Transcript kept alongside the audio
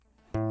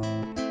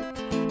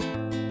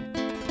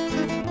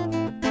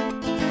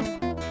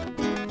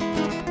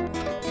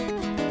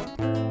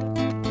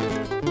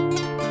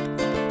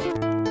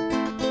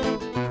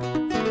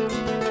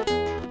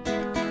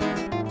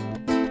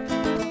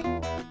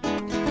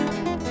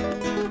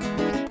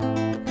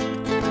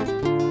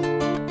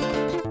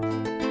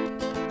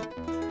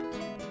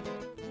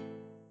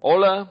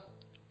Hola,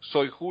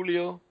 soy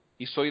Julio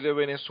y soy de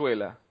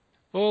Venezuela.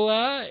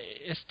 Hola,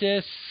 este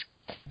es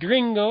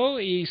Gringo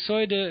y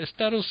soy de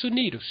Estados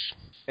Unidos.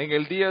 En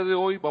el día de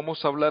hoy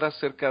vamos a hablar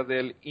acerca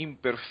del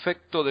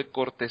imperfecto de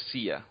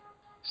cortesía.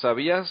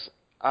 ¿Sabías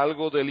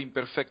algo del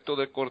imperfecto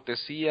de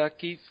cortesía,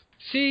 Keith?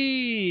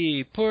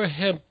 Sí, por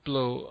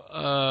ejemplo,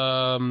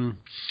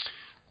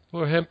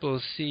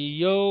 si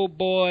yo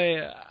voy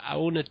a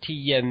una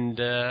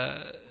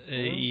tienda Ujú.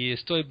 y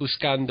estoy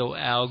buscando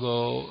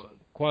algo,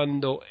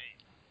 cuando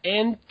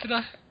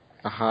entra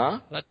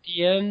Ajá, la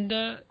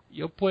tienda,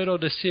 yo puedo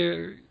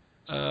decir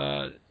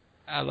a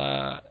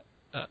la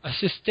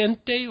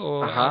asistente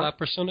o a ajá, la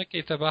persona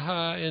que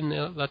trabaja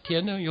en la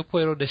tienda, yo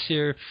puedo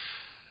decir,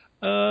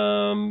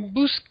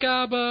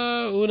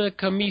 buscaba una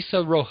camisa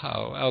roja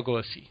o algo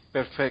así.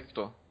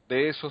 perfecto.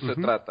 De eso se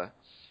Ujú. trata.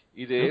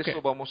 Y de Ok.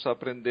 eso vamos a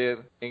aprender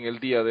en el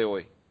día de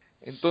hoy.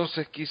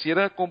 Entonces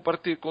quisiera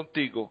compartir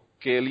contigo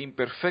que el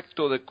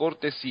imperfecto de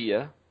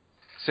cortesía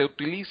se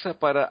utiliza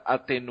para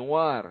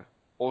atenuar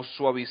o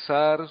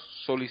suavizar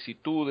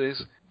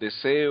solicitudes,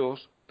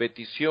 deseos,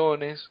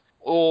 peticiones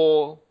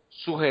o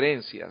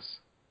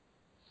sugerencias.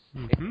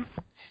 Ujú.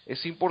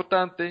 Es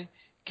importante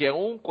que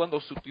aun cuando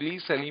se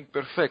utiliza el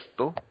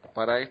imperfecto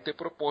para este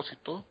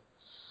propósito,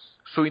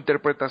 su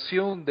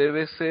interpretación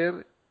debe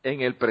ser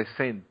en el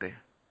presente.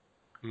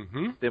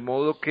 Ujú. De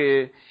modo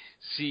que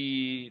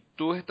si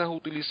tú estás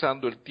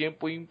utilizando el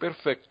tiempo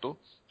imperfecto,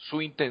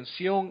 su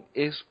intención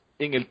es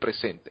en el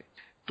presente.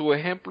 Tu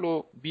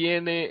ejemplo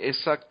viene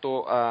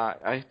exacto a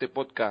este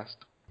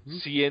podcast. Ujú.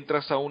 Si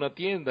entras a una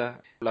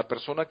tienda, la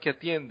persona que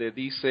atiende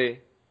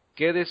dice,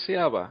 ¿qué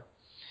deseaba?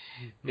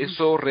 Ujú.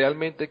 Eso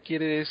realmente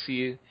quiere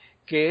decir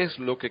qué es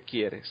lo que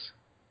quieres,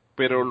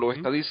 pero lo Ujú.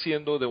 está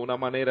diciendo de una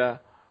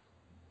manera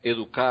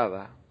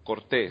educada,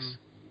 cortés.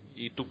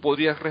 Y tú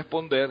podrías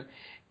responder,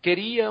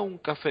 quería un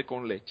café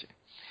con leche.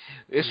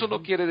 Eso no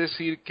Ujú. quiere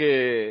decir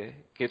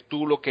que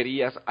tú lo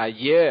querías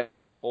ayer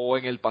o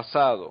en el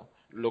pasado.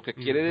 Lo que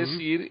quiere Ujú.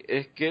 decir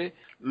es que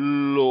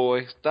lo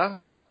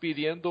estás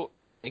pidiendo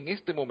en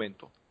este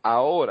momento,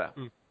 ahora,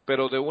 Ujú.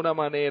 pero de una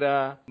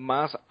manera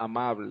más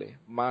amable,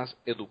 más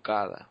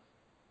educada.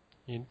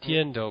 ¿Mm?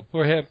 Entiendo.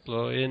 Por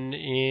ejemplo, en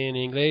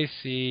inglés,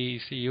 si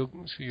yo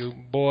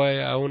voy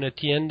a una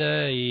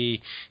tienda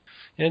y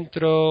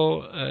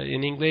entro,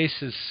 en inglés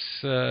es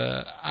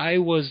I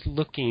was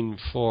looking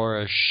for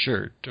a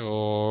shirt,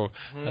 or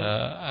Ujú.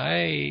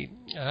 I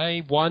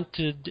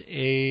wanted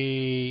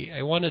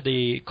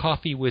a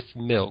coffee with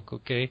milk,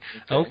 okay? Okay.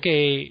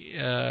 Aunque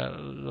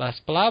las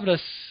palabras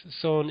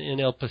son en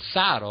el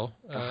pasado,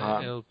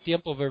 Ajá. el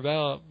tiempo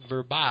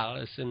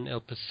verbal es en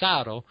el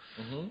pasado,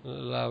 Ujú.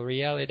 la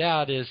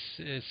realidad es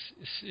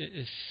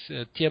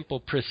tiempo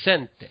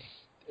presente.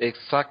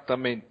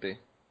 Exactamente.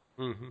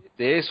 Ujú.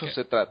 De eso Okay.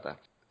 se trata.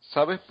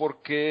 ¿Sabes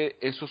por qué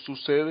eso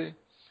sucede?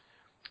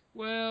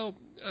 Well,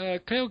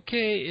 creo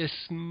que es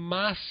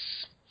más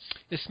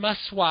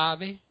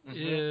suave, Ujú,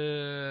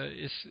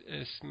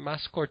 es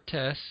más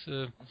cortés,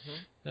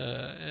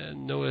 ujú.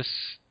 no es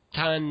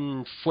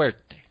tan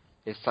fuerte.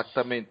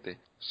 Exactamente.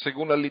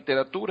 Según la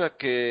literatura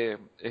que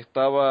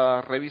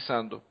estaba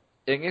revisando,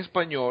 en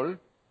español,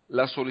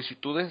 las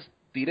solicitudes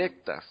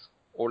directas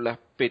o las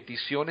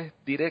peticiones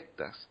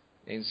directas,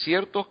 en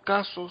ciertos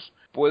casos,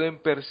 pueden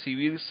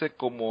percibirse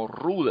como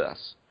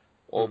rudas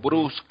o Ujú.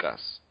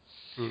 bruscas.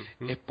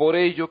 Ujú. Es por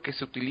ello que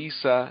se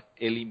utiliza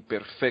el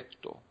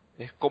imperfecto.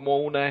 Es como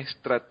una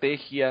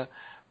estrategia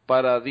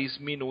para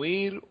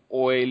disminuir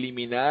o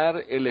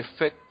eliminar el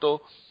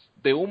efecto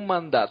de un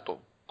mandato,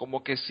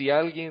 como que si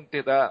alguien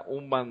te da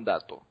un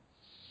mandato.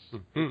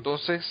 Ujú.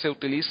 Entonces se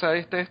utiliza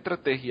esta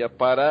estrategia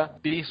para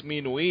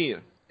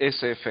disminuir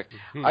ese efecto.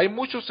 Ujú. Hay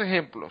muchos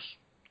ejemplos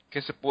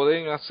que se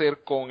pueden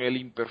hacer con el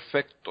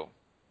imperfecto,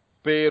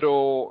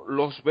 pero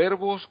los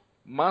verbos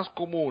más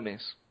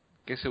comunes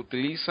que se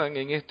utilizan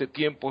en este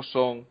tiempo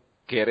son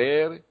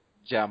querer,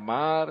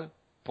 llamar,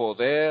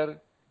 poder,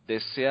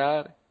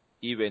 desear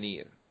y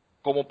venir.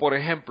 Como por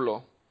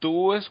ejemplo,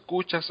 tú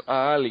escuchas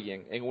a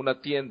alguien en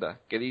una tienda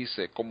que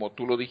dice, como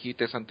tú lo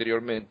dijiste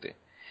anteriormente,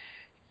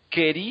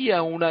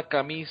 quería una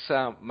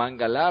camisa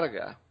manga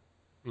larga.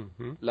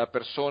 Ujú. La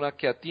persona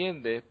que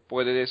atiende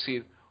puede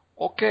decir,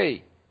 ok,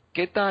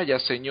 ¿qué talla,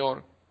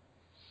 señor?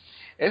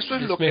 Eso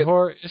es Es lo que...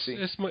 mejor, es, Sí.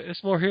 es, mo-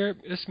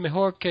 es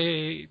mejor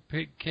que,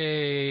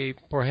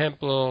 por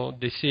ejemplo,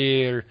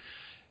 decir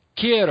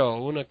quiero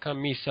una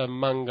camisa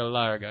manga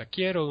larga.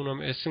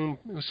 Es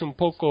un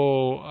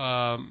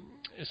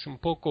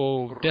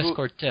poco Ru-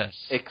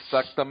 descortés.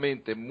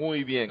 Exactamente,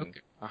 muy bien.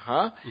 Okay.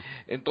 Ajá. Ujú.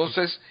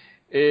 Entonces,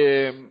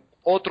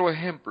 otro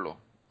ejemplo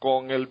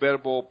con el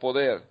verbo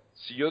poder.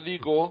 Si yo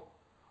digo,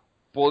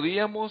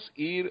 podíamos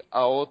ir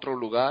a otro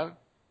lugar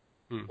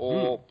Ujú.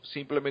 o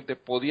simplemente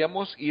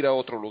podíamos ir a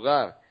otro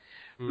lugar,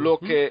 lo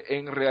Ujú. que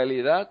en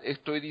realidad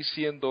estoy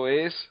diciendo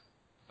es,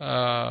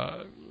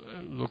 Ah,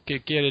 lo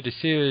que quiere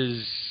decir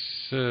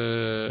es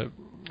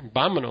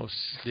vámonos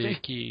de sí,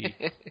 aquí.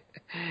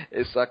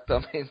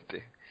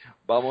 exactamente,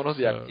 vámonos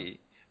de So, aquí.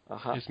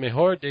 Ajá. es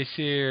mejor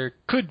decir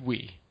could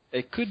we.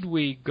 Could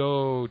we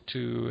go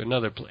to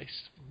another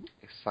place?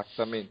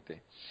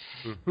 Exactamente.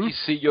 Mhm. Y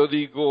si yo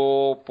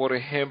digo, por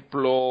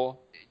ejemplo,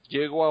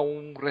 llego a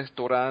un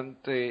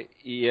restaurante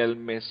y el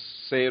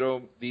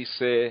mesero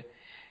dice,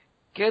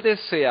 ¿qué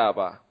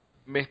deseaba?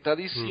 ¿Me está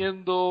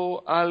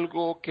diciendo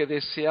algo que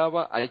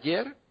deseaba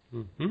ayer?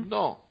 Mhm.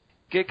 No.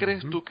 ¿Qué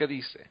crees Mhm. tú que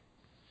dice?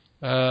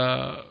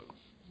 Ah,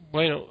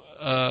 bueno,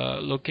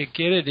 lo que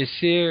quiere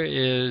decir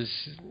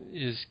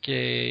es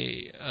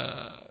que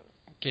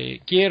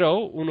quiero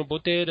una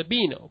botella de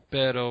vino,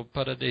 pero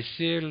para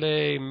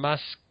decirle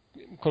más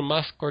con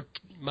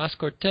más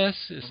cortés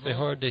es Ujú.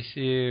 mejor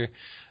decir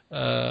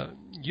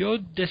yo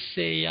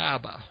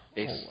deseaba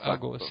o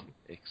algo Exacto, así.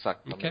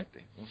 Okay.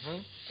 exactamente.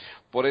 Ujú.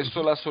 Por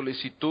eso la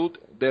solicitud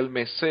del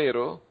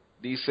mesero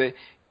dice,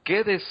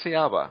 ¿qué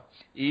deseaba?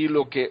 Y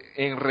lo que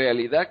en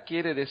realidad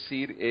quiere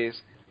decir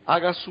es,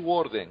 haga su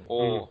orden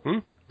o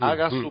Ujú,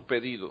 haga ujú, su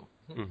pedido.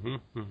 ujú,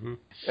 ujú,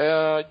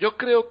 Yo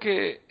creo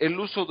que el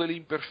uso del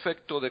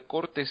imperfecto de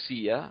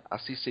cortesía,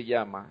 así se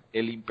llama,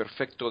 el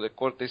imperfecto de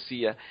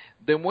cortesía,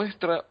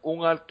 demuestra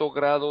un alto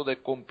grado de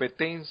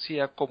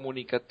competencia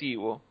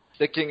comunicativo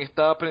de quien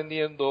está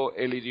aprendiendo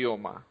el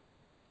idioma.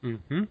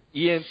 ujú,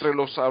 Y entre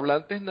los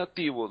hablantes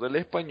nativos del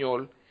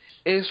español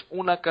es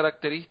una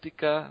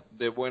característica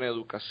de buena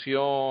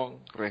educación,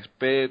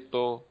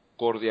 respeto,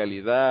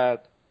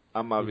 cordialidad, ujú,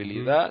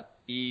 amabilidad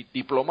y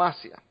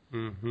diplomacia.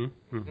 ujú,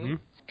 ¿Mm? ujú,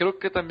 Creo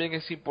que también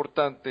es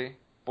importante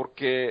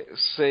porque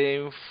se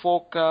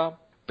enfoca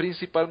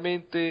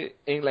principalmente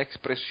en la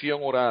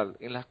expresión oral,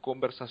 en las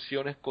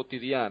conversaciones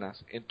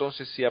cotidianas.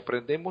 Entonces, si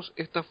aprendemos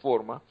esta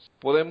forma,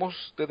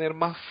 podemos tener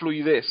más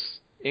fluidez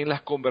en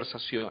las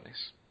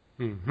conversaciones.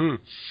 ujú.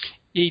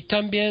 Y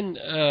también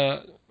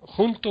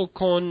junto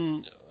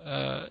con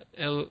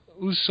el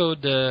uso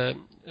de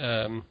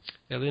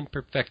el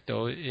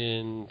imperfecto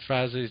en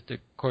frases de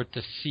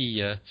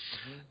cortesía,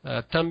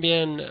 Ujú.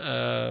 también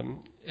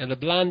el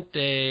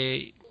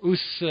hablante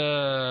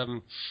usa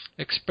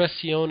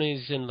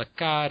expresiones en la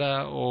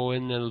cara o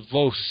en el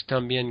voz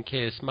también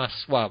que es más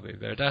suave,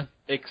 ¿verdad?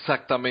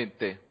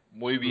 Exactamente,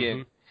 muy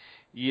bien. Ujú,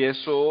 Y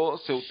eso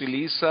se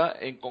utiliza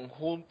en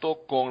conjunto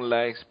con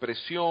la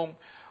expresión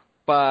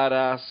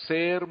para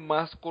ser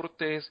más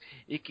cortés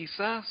y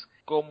quizás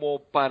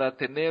como para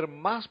tener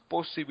más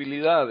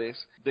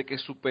posibilidades de que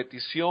su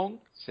petición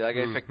se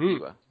haga ujú,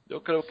 efectiva.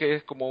 Yo creo que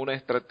es como una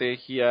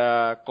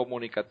estrategia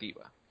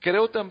comunicativa.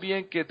 Creo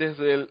también que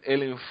desde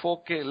el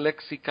enfoque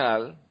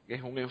lexical, que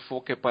es un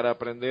enfoque para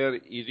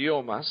aprender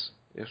idiomas,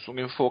 es un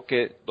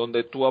enfoque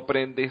donde tú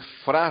aprendes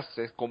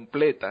frases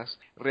completas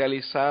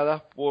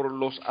realizadas por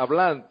los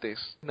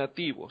hablantes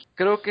nativos.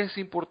 Creo que es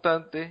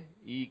importante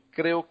y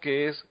creo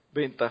que es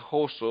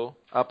ventajoso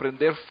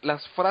aprender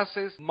las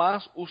frases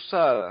más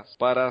usadas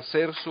para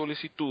hacer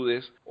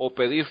solicitudes o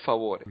pedir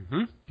favores.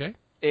 ujú, okay,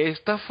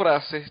 Estas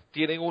frases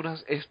tienen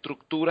unas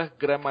estructuras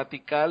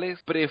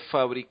gramaticales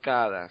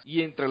prefabricadas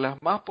y entre las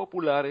más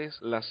populares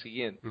las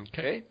siguientes.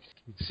 okay,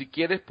 ¿Ok? Si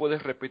quieres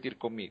puedes repetir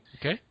conmigo.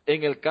 okay.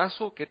 En el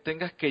caso que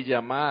tengas que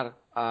llamar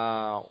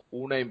a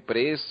una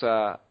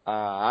empresa,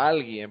 a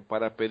alguien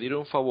para pedir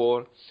un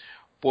favor,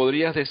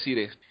 podrías decir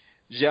esto.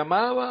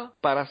 Llamaba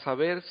para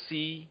saber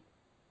si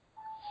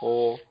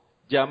o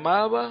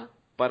llamaba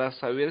para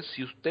saber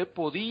si usted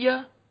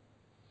podía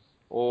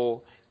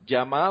o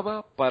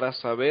llamaba para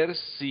saber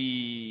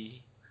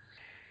si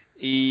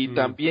y Ujú,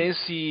 también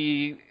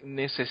si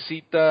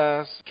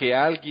necesitas que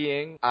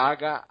alguien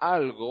haga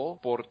algo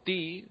por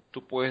ti,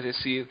 tú puedes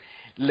decir,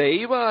 le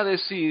iba a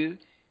decir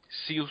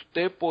si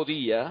usted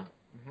podía,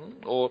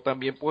 o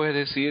también puedes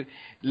decir,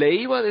 le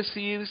iba a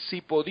decir si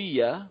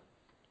podía,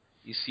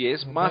 y si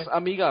es más okay.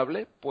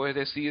 amigable, puedes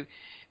decir,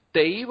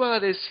 te iba a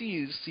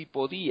decir si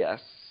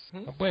podías.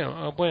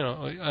 Bueno, bueno,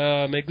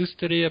 me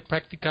gustaría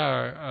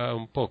practicar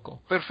un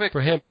poco. Por Perfecto.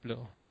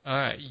 ejemplo,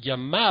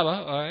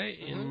 llamaba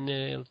Ujú. en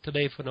el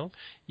teléfono,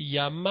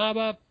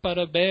 llamaba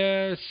para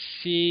ver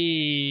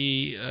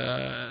si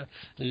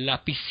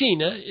la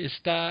piscina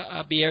está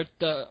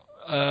abierta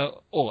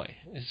hoy.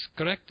 ¿Es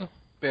correcto?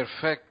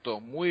 Perfecto,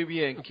 muy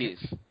bien, Okay.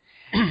 Keith.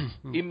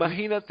 Ujú,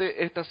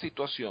 Imagínate esta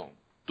situación.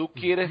 Tú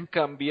quieres ujú,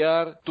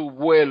 cambiar tu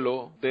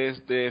vuelo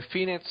desde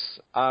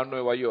Phoenix a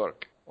Nueva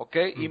York, ¿ok?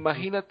 ujú,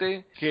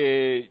 Imagínate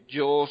que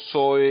yo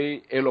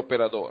soy el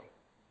operador,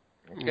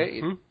 ¿ok?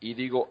 ujú. Y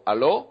digo,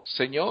 aló,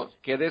 señor,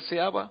 ¿qué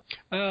deseaba?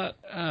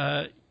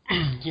 Ah,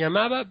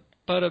 llamaba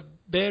para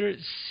ver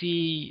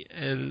si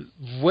el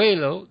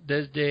vuelo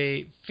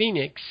desde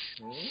Phoenix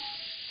 ¿Mm?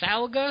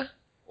 salga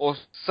O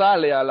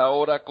sale a la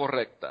hora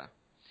correcta.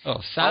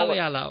 o sale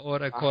Ahora, a la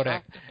hora ajá,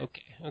 correcta.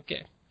 Okay,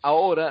 okay.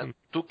 ahora Mm,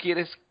 tú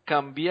quieres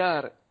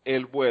cambiar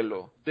el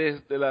vuelo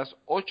desde las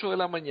 8 de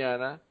la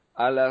mañana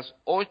a las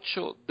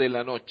 8 de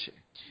la noche.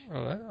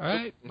 all Tú-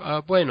 right.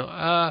 ujú. Bueno,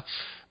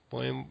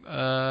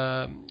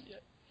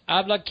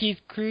 habla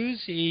Keith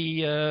Cruz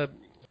y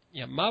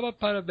llamaba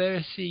para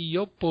ver si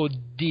yo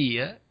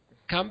podía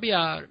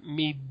cambiar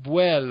mi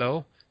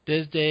vuelo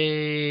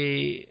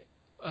desde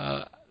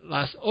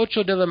las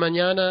 8 de la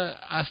mañana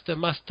hasta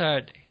más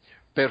tarde.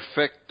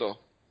 Perfecto,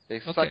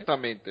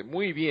 Exactamente. Okay.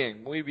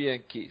 Muy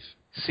bien, Keith.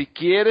 Si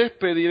quieres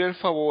pedir el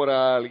favor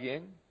a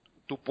alguien,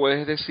 tú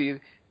puedes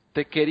decir,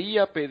 te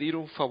quería pedir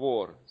un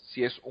favor,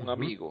 si es un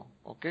amigo,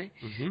 ¿ok?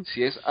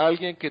 Si es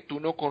alguien que tú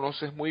no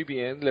conoces muy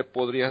bien, le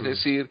podrías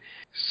decir,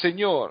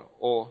 señor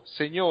o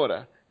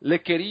señora,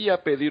 le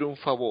quería pedir un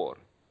favor.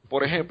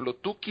 Por ejemplo,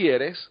 tú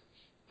quieres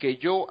que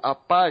yo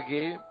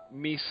apague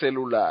mi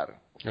celular,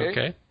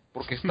 ¿ok?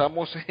 Porque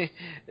estamos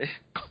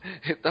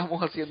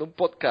haciendo un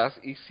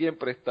podcast y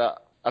siempre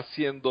está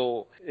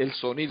haciendo el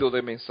sonido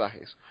de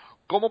mensajes.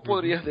 ¿Cómo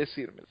podrías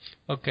decirme?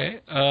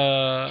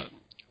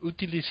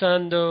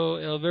 Utilizando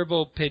el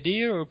verbo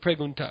pedir o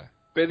preguntar.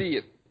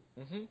 Pedir.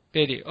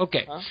 Pedir,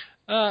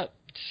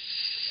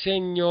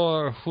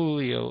 señor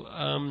Julio,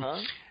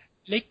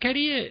 le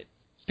quería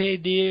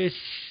pedir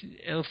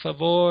el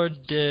favor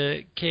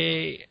de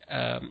que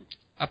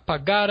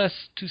apagaras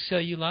tu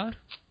celular.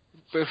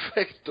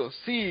 Perfecto,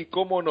 sí,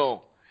 cómo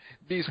no.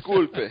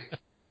 Disculpe.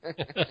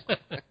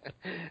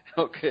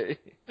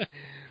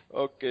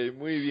 Ok,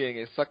 muy bien,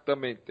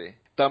 exactamente.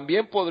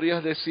 También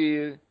podrías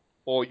decir,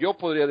 o yo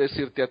podría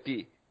decirte a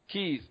ti,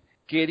 Keith,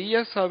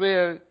 quería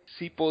saber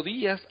si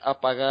podías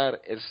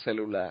apagar el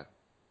celular.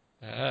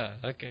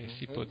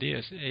 Si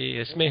podías.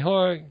 Es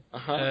mejor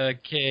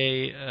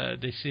que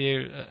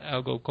decir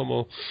algo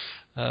como,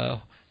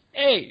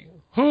 hey,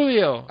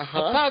 Julio,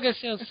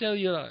 apagas el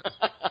celular.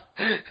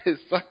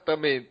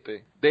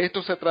 Exactamente. De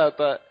esto se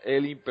trata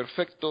el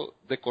imperfecto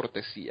de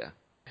cortesía.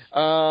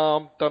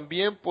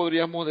 También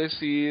podríamos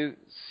decir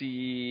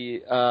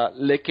si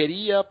le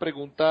quería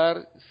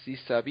preguntar si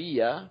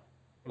sabía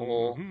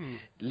o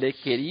le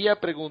quería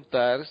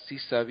preguntar si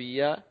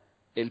sabía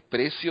el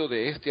precio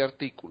de este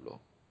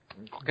artículo.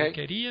 Le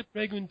quería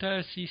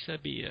preguntar si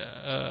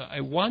sabía. I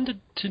wanted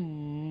to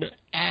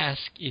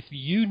ask if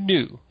you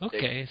knew.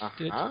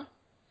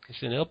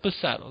 Es en el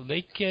pasado.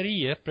 Le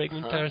quería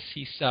preguntar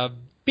si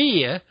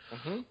sabía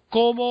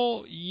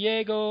cómo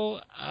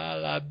llego a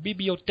la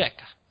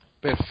biblioteca.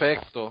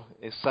 Perfecto,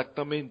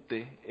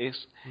 exactamente.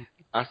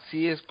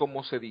 Así es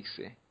como se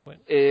dice.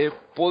 Bueno.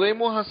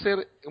 Podemos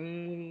hacer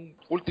un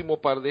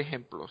último par de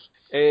ejemplos.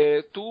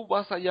 Tú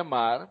vas a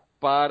llamar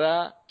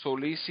para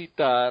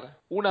solicitar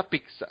una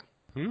pizza.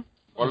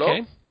 ¿Aló?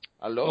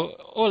 ¿Aló?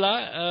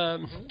 Hola,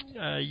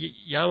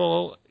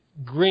 llamo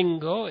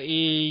Gringo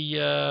y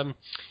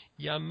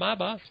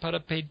llamaba para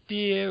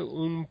pedir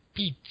un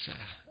pizza.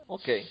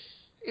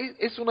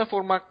 Es una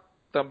forma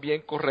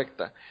también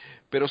correcta,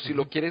 pero si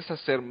lo quieres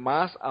hacer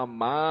más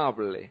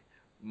amable,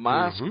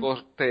 más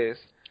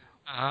cortés.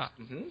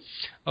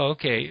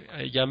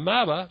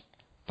 Llamaba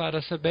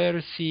para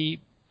saber si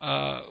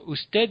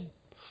usted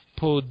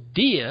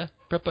podía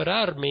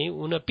prepararme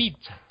una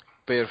pizza.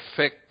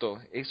 Perfecto.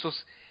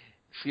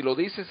 Si lo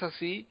dices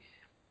así,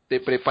 te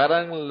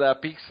preparan la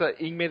pizza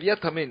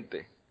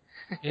inmediatamente.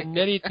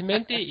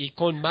 Inmediatamente y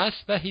con más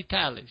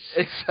vegetales.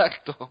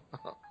 Exacto.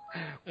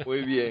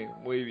 Muy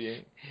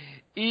bien.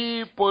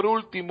 Y por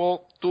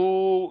último,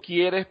 tú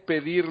quieres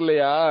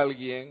pedirle a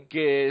alguien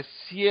que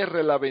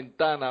cierre la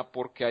ventana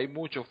porque hay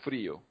mucho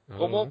frío.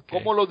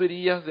 ¿Cómo lo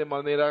dirías de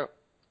manera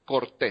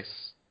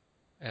cortés?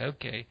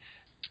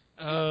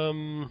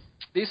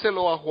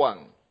 Díselo a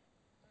Juan.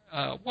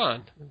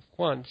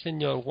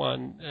 Señor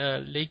Juan,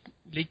 le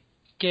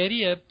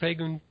quería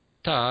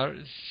preguntar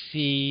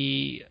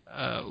si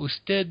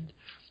usted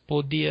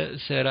podía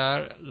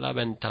cerrar la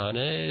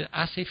ventana.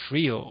 Hace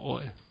frío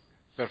hoy.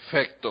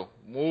 Perfecto,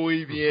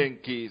 muy bien,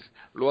 Keith.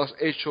 Lo has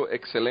hecho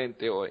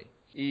excelente hoy.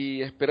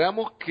 Y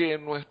esperamos que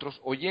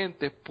nuestros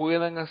oyentes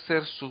puedan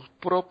hacer sus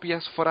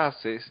propias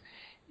frases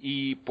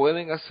y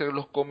pueden hacer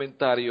los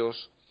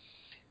comentarios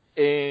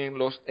en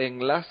los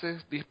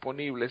enlaces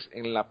disponibles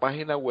en la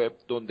página web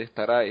donde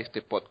estará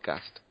este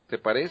podcast. ¿Te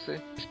parece?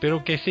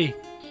 Espero que sí.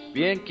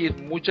 Bien, Keith,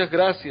 muchas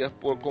gracias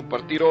por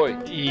compartir hoy.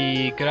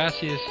 Y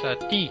gracias a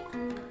ti.